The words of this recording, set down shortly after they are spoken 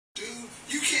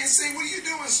say, what are you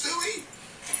doing, Stewie?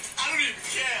 I don't even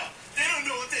care. They don't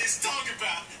know what they're talking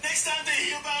about. Next time they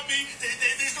hear about me, they're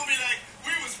going to be like,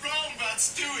 we was wrong about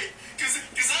Stewie. Because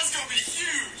that's going to be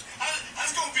huge.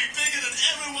 That's going to be bigger than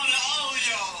every one of all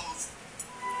y'all's.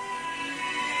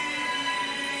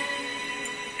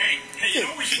 Hey, you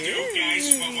know what we should do,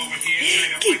 guys, while we're here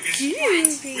tonight up like this?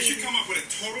 We should come up with a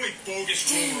totally bogus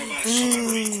rumor about a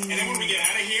celebrity. And then when we get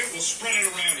out of here, we'll spread it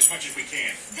around as much as we can.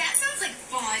 That sounds like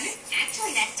fun.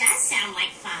 Actually, that does sound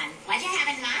like fun. What'd you have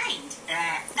in mind?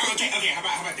 Okay, how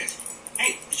about this?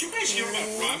 Hey, did you guys hear about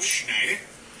Rob Schneider?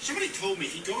 Somebody told me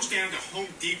he goes down to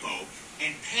Home Depot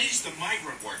and pays the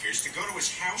migrant workers to go to his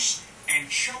house and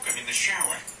choke him in the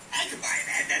shower. I could buy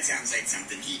that. That sounds like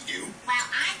something he'd do. Well,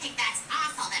 I think that's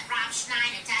awful that Rob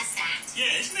Schneider does that.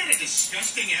 Yeah, isn't that a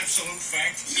disgusting absolute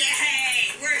fact?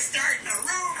 Yay! We're starting a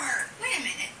rumor. Wait a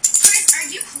minute. Chris, are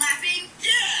you clapping?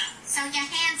 Yeah. So your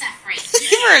hands are free.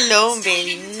 Leave her alone, Still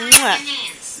baby. didn't tie your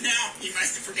hands. No, you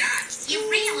must have forgot. You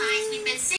really